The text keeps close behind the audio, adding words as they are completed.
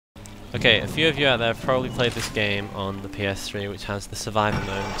Okay, a few of you out there have probably played this game on the PS3, which has the survivor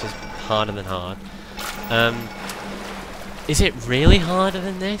mode, which is harder than hard. Is it really harder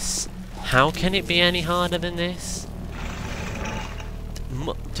than this? How can it be any harder than this?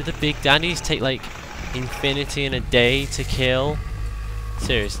 Do the big daddies take like infinity in a day to kill?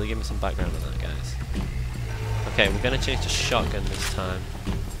 Seriously, give me some background on that, guys. Okay, we're gonna change to shotgun this time.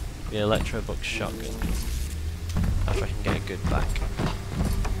 The Electro Book shotgun. After I can get a good back.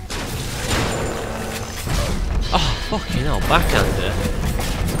 Oh, fucking hell, backhander.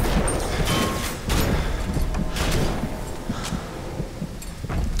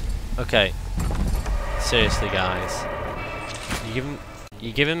 Okay. Seriously, guys.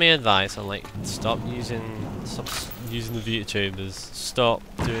 You're giving me advice on like stop using the VTubers, stop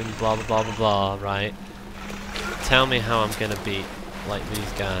doing blah blah blah blah blah, right? Tell me how I'm gonna beat like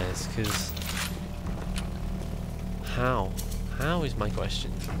these guys, cause how? How is my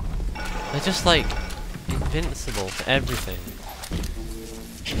question? They're just like invincible to everything.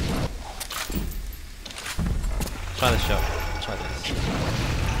 Try the shot. Try this.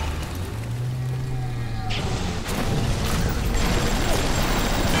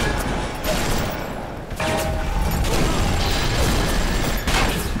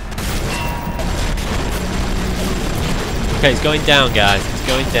 Okay, it's going down, guys. It's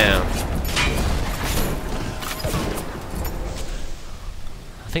going down.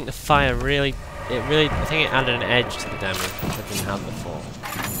 I think the fire really, I think it added an edge to the damage, which I didn't have before.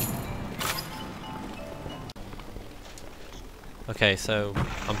 Okay, so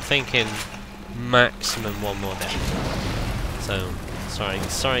I'm thinking maximum one more death. So,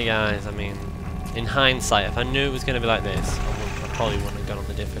 sorry guys. I mean, in hindsight, if I knew it was going to be like this, I probably wouldn't have gone on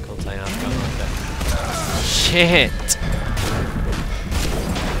the difficulty I've gone on. But shit.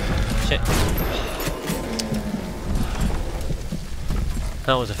 Shit.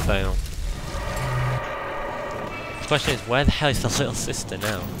 That was a fail. The question is, where the hell is the little sister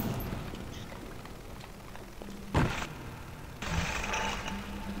now?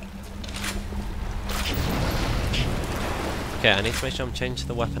 Okay, I need to make sure I'm changing to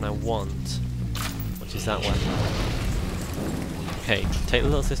the weapon I want, which is that weapon. Okay, take the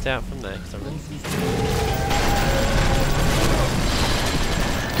little sister out from there, because I'm really...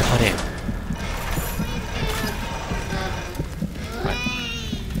 Got him! Right.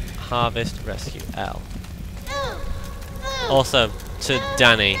 Harvest, rescue, L. Also, to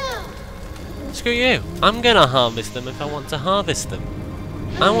Danny. Screw you! I'm gonna harvest them if I want to harvest them.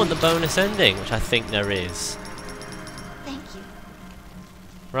 I want the bonus ending, which I think there is.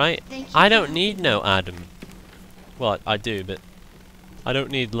 Right? I don't need no Adam. Well, I do, but I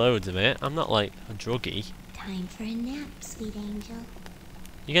don't need loads of it. I'm not like a druggie. Time for a nap, sweet angel.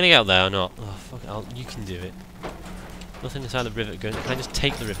 You gonna get out there or not? Oh, fuck it, you can do it. Nothing inside the rivet gun. Can I just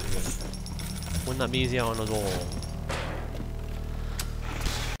take the rivet gun? Wouldn't that be easier on us all?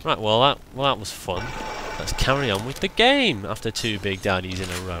 Right, well that was fun. Let's carry on with the game after 2 big daddies in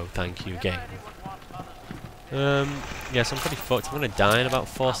a row. Thank you, game. Yes, I'm pretty fucked. I'm gonna die in about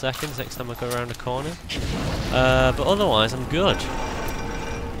 4 seconds next time I go around a corner. But otherwise, I'm good.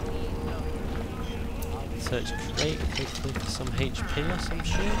 Search crate, hopefully for some HP or some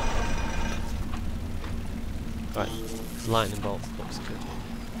shit. Right, lightning bolt looks good.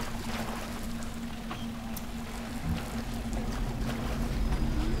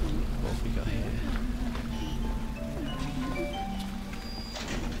 What have we got here?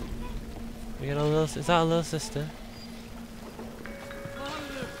 We got a little. Is that a little sister?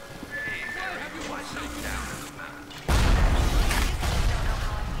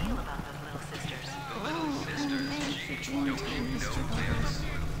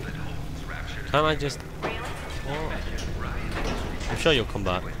 Can't I just... What? I'm sure you'll come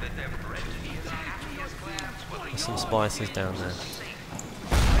back. There's some spices down there.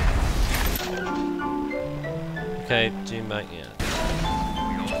 Okay, zoom back, yeah.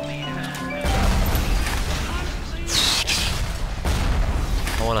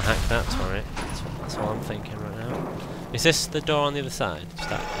 I want to hack that turret. That's what I'm thinking right now. Is this the door on the other side? Just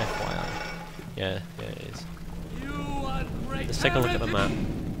that FYI. Yeah, it is. Let's take a look at the map.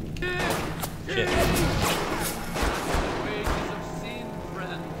 Shit.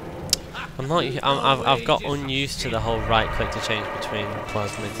 I've got unused to the whole right click to change between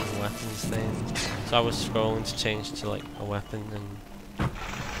plasmids and weapons thing. So I was scrolling to change to like a weapon and...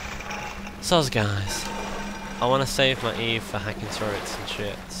 Soz guys. I want to save my Eve for hacking turrets and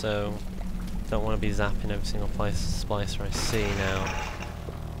shit, so don't want to be zapping every single splicer I see now.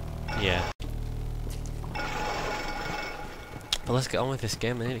 Yeah. But let's get on with this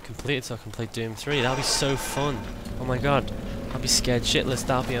game. I need it completed so I can play Doom 3. That'll be so fun. Oh my god. I'll be scared shitless,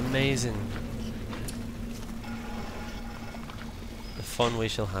 that'll be amazing. The fun we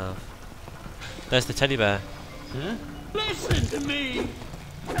shall have. There's the teddy bear. Huh? Listen to me!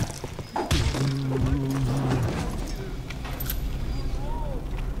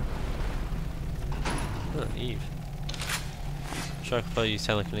 Oh, Eve. I'm sure I could probably use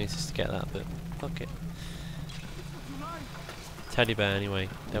telekinesis to get that, but fuck it. Teddy bear anyway.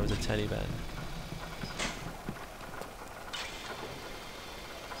 There was a teddy bear.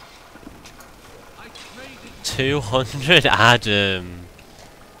 $200 Adam.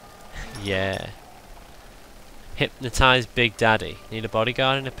 Yeah. Hypnotize Big Daddy. Need a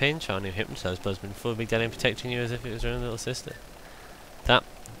bodyguard in a pinch? Our new hypnotized husband full of Big Daddy and protecting you as if it was your own little sister. That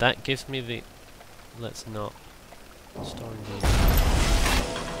gives me the. Let's not. Storing these.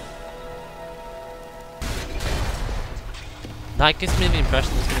 That gives me the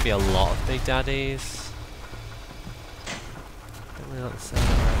impression there's going to be a lot of Big Daddies. Don't really like the sound of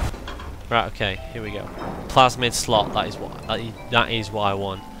that. Right, okay, here we go. Plasmid slot, that is what I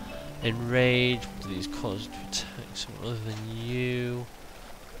want. Enrage, what do these cause to attack someone other than you?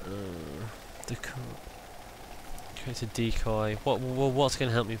 Create a decoy. What's going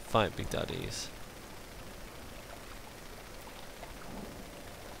to help me fight Big Daddies?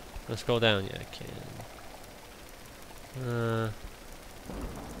 Let's scroll down, yeah, I can.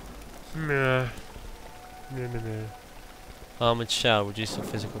 Meh. Armored shell, reduce your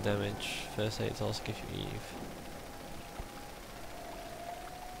physical damage. First aid to also give you Eve.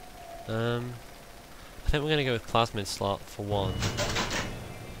 I think we're going to go with plasmid slot for one.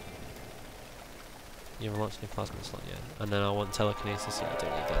 You have a launch new plasmid slot, yeah. And then I want telekinesis, so I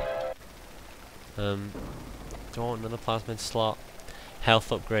don't need that. Do I want another plasmid slot?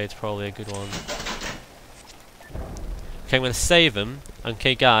 Health upgrade's probably a good one. Okay, I'm going to save them.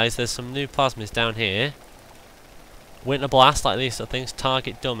 Okay guys, there's some new plasmids down here. Winter Blast, like these sort of things.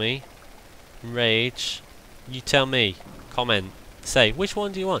 Target dummy. Rage. You tell me. Comment. Say, which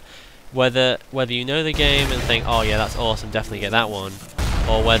one do you want? Whether you know the game and think, oh yeah, that's awesome, definitely get that one.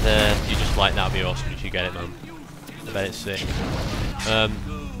 Or whether you just like, that'd be awesome if you get it, man. I bet it's sick.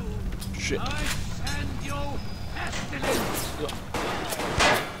 Shit.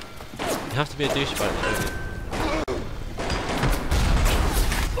 You have to be a douchebag.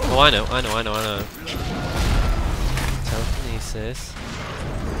 Oh, I know. Telekinesis.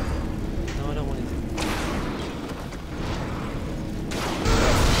 No, I don't want it.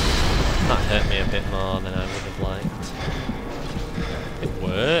 That hurt me a bit more than I would have liked. It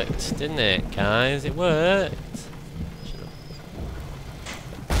worked, didn't it, guys? It worked.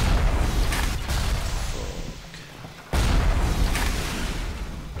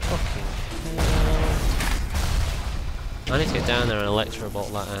 Fucking hell. I need to get down there and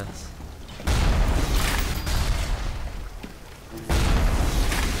electrobolt that ass.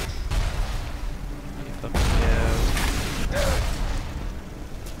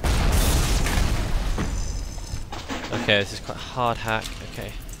 Okay, this is quite a hard hack.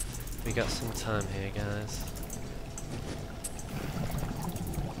 Okay, we got some time here, guys.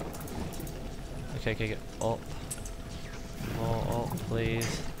 Okay, get up. More up,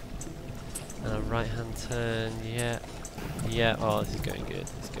 please. And a right hand turn, yeah. Yeah, oh, this is going good.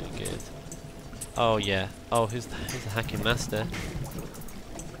 This is going good. Oh, yeah. Oh, who's the hacking master?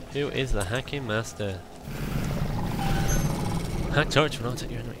 Who is the hacking master? Hack torch will not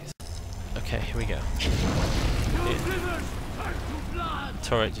take your enemies. Okay, here we go. Yeah.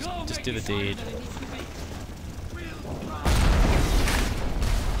 Turret, just do the deed.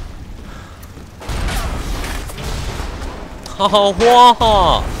 Oh,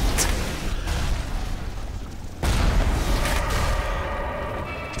 what?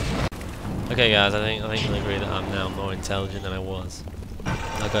 Okay, guys, I think you'll agree that I'm now more intelligent than I was.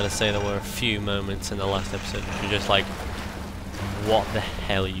 I've got to say there were a few moments in the last episode which were just like, what the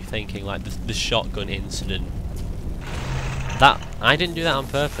hell are you thinking? Like the shotgun incident. That I didn't do that on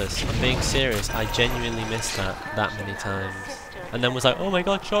purpose. I'm being serious. I genuinely missed that many times. And then was like, oh my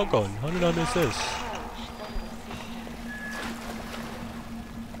god, shotgun. How did I miss this?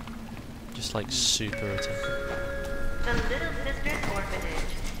 Just like super attack. The Little Sisters Orphanage.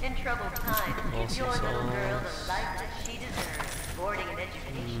 In troubled times, give your little girl the life that she deserves. Boarding and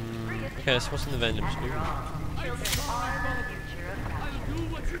education free of Okay, so what's in the vending machine? children are the future of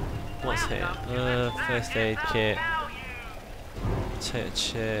culture. What's here? First aid kit. Potato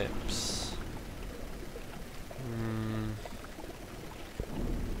chips.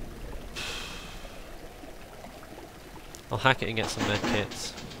 I'll hack it and get some med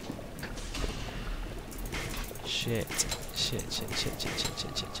kits. Shit.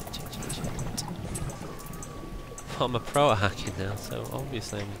 I'm a pro at hacking now, so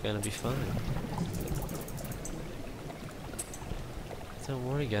obviously I'm gonna be fine. Don't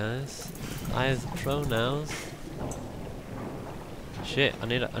worry, guys. I as a pro now. Shit! I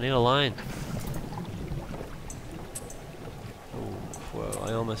need a line. Ooh, whoa!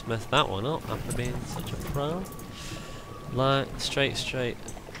 I almost messed that one up after being such a pro. Line, straight.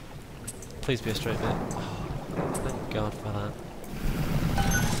 Please be a straight bit. Oh, thank God for that.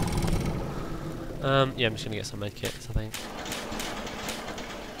 Yeah, I'm just gonna get some med kits, I think.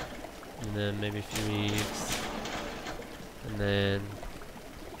 And then maybe a few Eves. And then...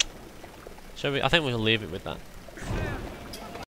 Shall we? I think we'll leave it with that.